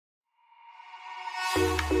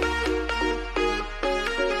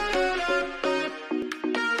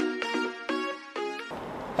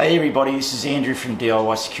Hey everybody, this is Andrew from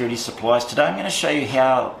DIY Security Supplies. Today I'm going to show you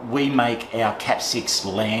how we make our Cat6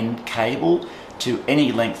 LAN cable to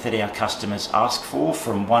any length that our customers ask for,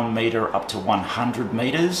 from 1 meter up to 100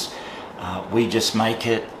 meters. We just make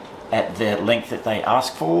it at the length that they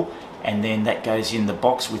ask for, and then that goes in the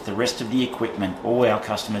box with the rest of the equipment. All our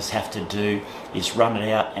customers have to do is run it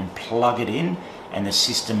out and plug it in, and the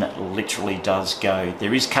system literally does go.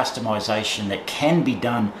 There is customization that can be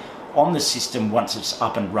done on the system once it's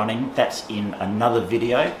up and running. That's in another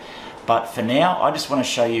video, but for now I just want to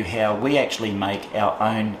show you how we actually make our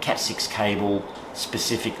own Cat6 cable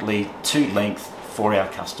specifically to length for our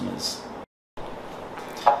customers.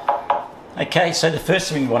 Okay, so the first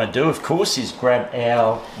thing we want to do, of course, is grab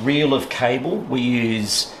our reel of cable. We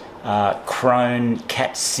use Crone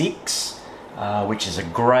Cat6, which is a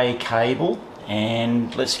grey cable,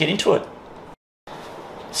 and let's get into it.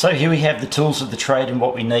 So here we have the tools of the trade and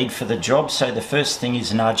what we need for the job. So the first thing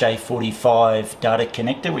is an RJ45 data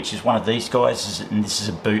connector, which is one of these guys, and this is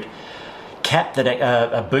a boot cap, that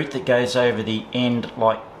a boot that goes over the end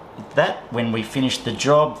like that when we finish the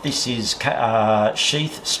job. This is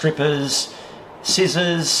sheath, strippers,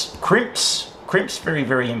 scissors, crimps,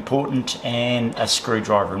 very important, and a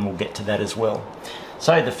screwdriver, and we'll get to that as well.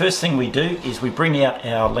 So the first thing we do is we bring out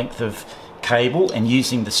our length of cable, and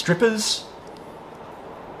using the strippers,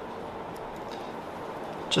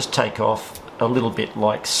 just take off a little bit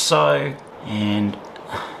like so. And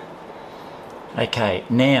okay,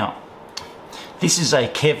 now this is a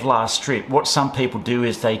Kevlar strip. What some people do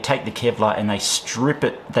is they take the Kevlar and they strip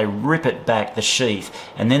it, they rip it back, the sheath,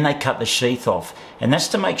 and then they cut the sheath off. And that's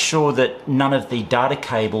to make sure that none of the data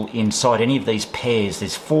cable inside any of these pairs,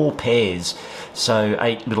 there's 4 pairs, so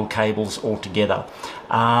 8 little cables altogether.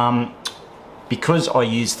 Because I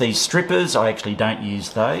use these strippers, I actually don't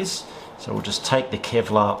use those. So we'll just take the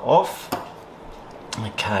Kevlar off.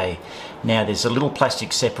 Okay, now there's a little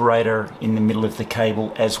plastic separator in the middle of the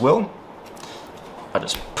cable as well. I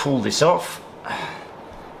just pull this off.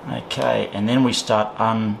 Okay, and then we start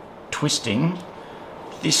untwisting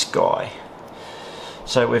this guy.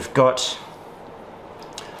 So we've got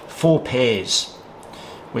 4 pairs.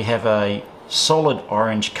 We have a solid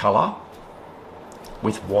orange colour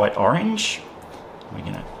with white orange. We're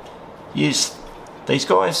going to use these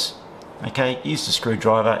guys. Okay, use the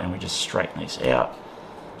screwdriver and we just straighten these out.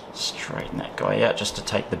 Straighten that guy out just to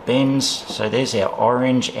take the bends. So there's our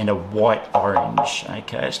orange and a white orange.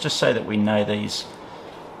 Okay, it's just so that we know these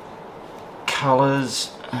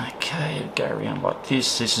colours. Okay, go around like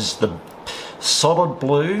this. This is the solid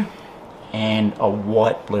blue and a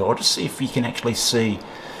white blue. I'll just see if you can actually see.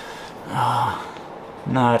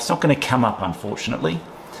 No, it's not going to come up, unfortunately.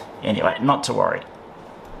 Anyway, not to worry.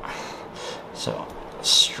 So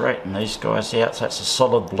straighten these guys out. So that's a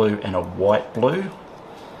solid blue and a white blue,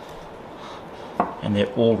 and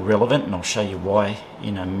they're all relevant, and I'll show you why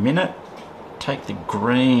in a minute. Take the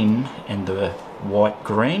green and the white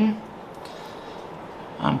green,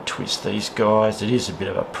 untwist these guys. It is a bit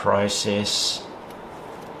of a process.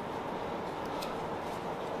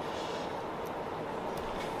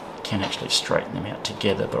 Can actually straighten them out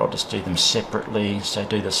together, but I'll just do them separately. So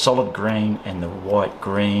do the solid green and the white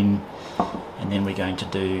green, and then we're going to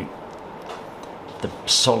do the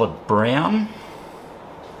solid brown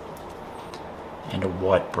and a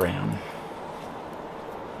white brown.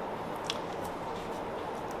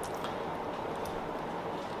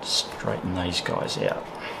 Straighten these guys out.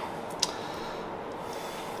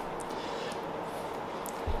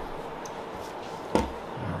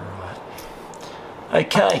 Alright.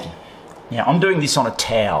 Okay. Now I'm doing this on a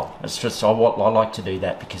towel. It's just I like to do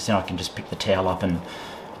that because then I can just pick the towel up and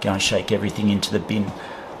go and shake everything into the bin.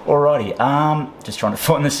 Alrighty, just trying to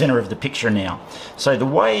find the center of the picture now. So the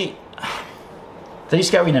way these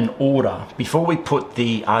go in an order, before we put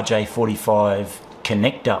the RJ45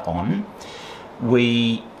 connector on,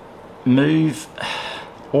 we move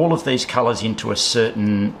all of these colours into a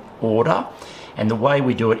certain order, and the way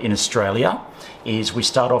we do it in Australia is we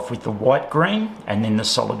start off with the white green and then the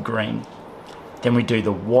solid green. Then we do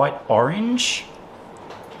the white orange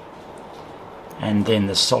and then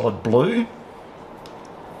the solid blue.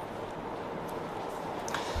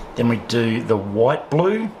 Then we do the white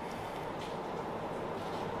blue,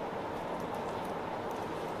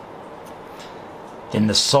 then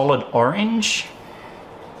the solid orange,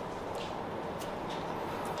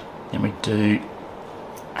 then we do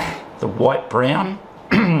the white brown,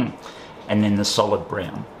 and then the solid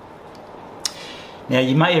brown. Now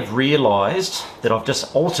you may have realised that I've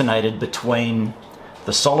just alternated between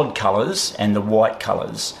the solid colours and the white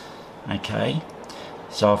colours. Okay,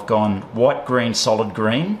 so I've gone white, green, solid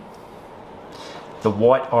green, the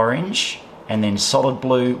white orange, and then solid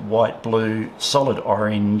blue, solid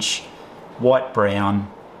orange, white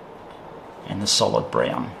brown, and the solid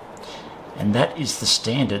brown. And that is the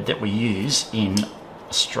standard that we use in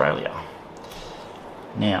Australia.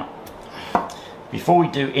 Now, before we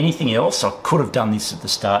do anything else, I could have done this at the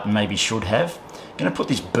start and maybe should have. I'm going to put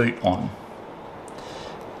this boot on.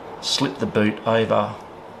 Slip the boot over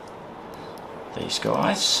these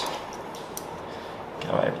guys.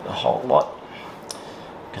 Go over the whole lot,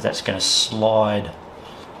 because that's going to slide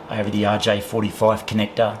over the RJ45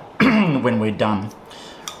 connector when we're done.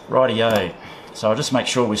 Rightio. So I'll just make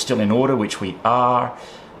sure we're still in order, which we are.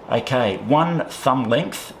 Okay, 1 thumb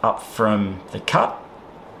length up from the cut.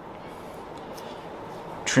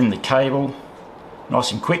 Trim the cable,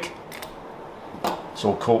 nice and quick. It's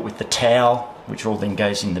all caught with the towel, which all then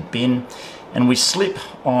goes in the bin. And we slip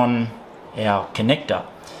on our connector.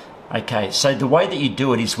 Okay, so the way that you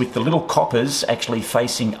do it is with the little coppers actually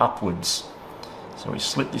facing upwards. So we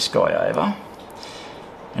slip this guy over.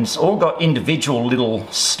 And it's all got individual little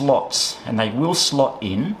slots, and they will slot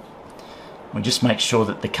in. We just make sure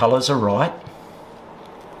that the colours are right.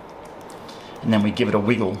 And then we give it a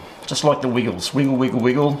wiggle, just like the wiggles. Wiggle, wiggle,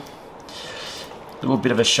 wiggle. A little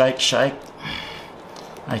bit of a shake, shake.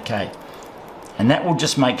 Okay. And that will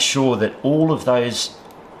just make sure that all of those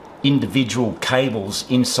individual cables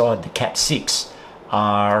inside the Cat6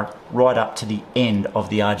 are right up to the end of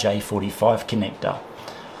the RJ45 connector.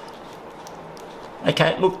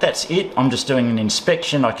 Okay, look, that's it. I'm just doing an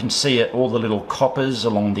inspection. I can see all the little coppers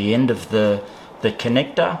along the end of the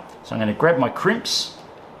connector. So I'm going to grab my crimps,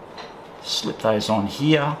 slip those on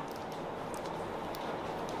here,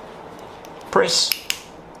 press.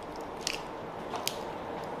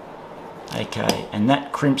 Okay, and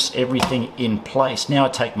that crimps everything in place. Now I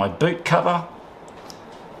take my boot cover,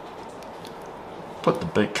 put the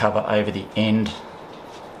boot cover over the end,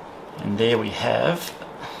 and there we have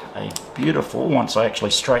a beautiful, once I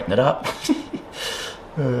actually straighten it up.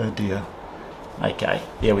 Oh dear. Okay,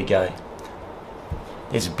 there we go.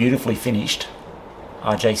 There's a beautifully finished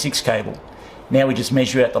RJ6 cable. Now we just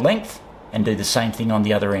measure out the length and do the same thing on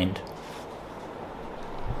the other end.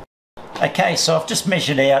 Okay, so I've just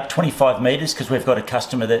measured out 25 metres because we've got a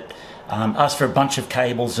customer that asked for a bunch of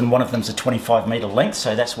cables, and one of them's a 25 metre length,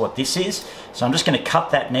 so that's what this is. So I'm just going to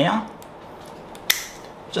cut that now.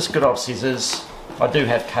 Just good old scissors. I do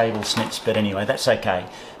have cable snips, but anyway, that's okay.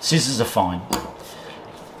 Scissors are fine,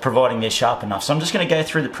 providing they're sharp enough. So I'm just going to go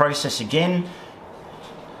through the process again.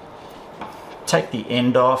 Take the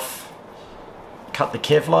end off, cut the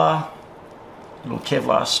Kevlar, little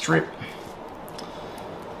Kevlar strip.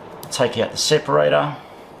 Take out the separator.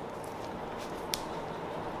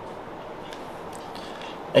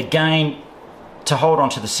 Again, to hold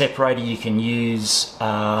onto the separator you can use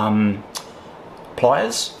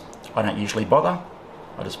pliers. I don't usually bother.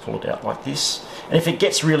 I just pull it out like this. And if it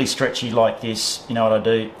gets really stretchy like this, you know what I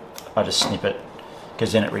do? I just snip it,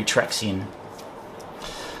 because then it retracts in.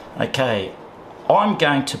 Okay, I'm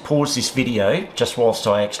going to pause this video just whilst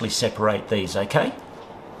I actually separate these, okay?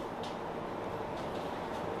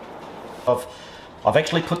 I've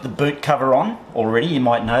actually put the boot cover on already, you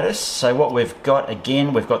might notice. So what we've got,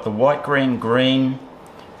 again, we've got the white, green, green,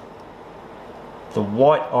 the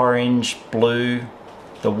white, orange, blue,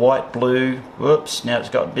 the white, blue, whoops, now it's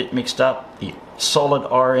got a bit mixed up, the solid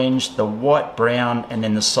orange, the white, brown, and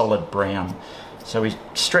then the solid brown. So we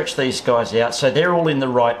stretch these guys out, so they're all in the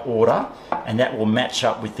right order, and that will match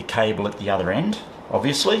up with the cable at the other end,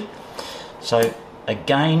 obviously. So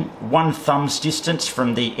again, 1 thumb's distance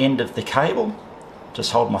from the end of the cable.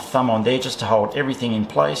 Just hold my thumb on there just to hold everything in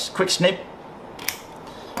place. Quick snip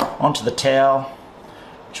onto the towel,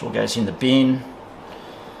 which all goes in the bin.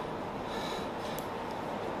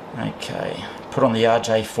 Okay, put on the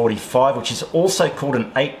RJ45, which is also called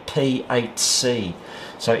an 8P8C.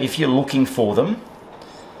 So if you're looking for them,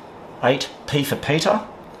 8P for Peter,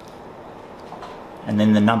 and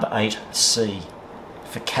then the number 8C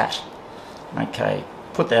for cat. Okay,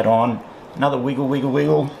 put that on, another wiggle, wiggle,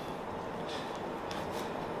 wiggle.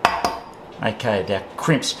 Okay, now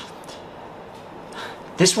crimps.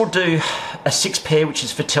 This will do a 6 pair, which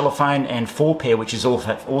is for telephone, and 4 pair, which is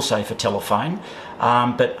also for telephone.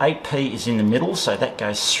 But 8P is in the middle, so that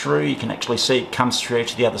goes through. You can actually see it comes through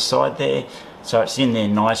to the other side there. So it's in there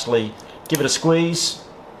nicely. Give it a squeeze.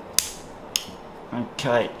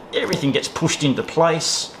 Okay, everything gets pushed into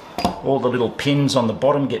place. All the little pins on the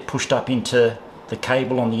bottom get pushed up into the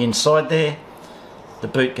cable on the inside there. The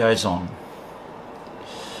boot goes on.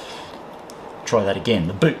 try that again.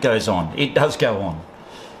 The boot goes on. It does go on.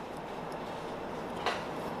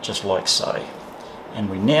 Just like so. And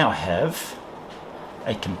we now have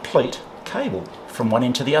a complete cable from one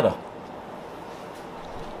end to the other.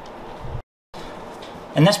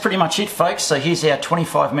 And that's pretty much it, folks. So here's our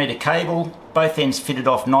 25-metre cable, both ends fitted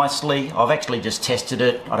off nicely. I've actually just tested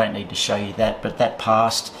it. I don't need to show you that, but that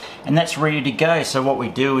passed. And that's ready to go. So what we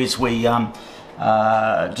do is we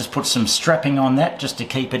just put some strapping on that just to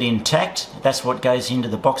keep it intact. That's what goes into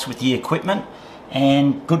the box with the equipment.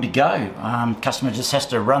 And good to go. Customer just has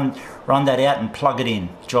to run that out and plug it in.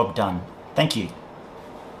 Job done. Thank you.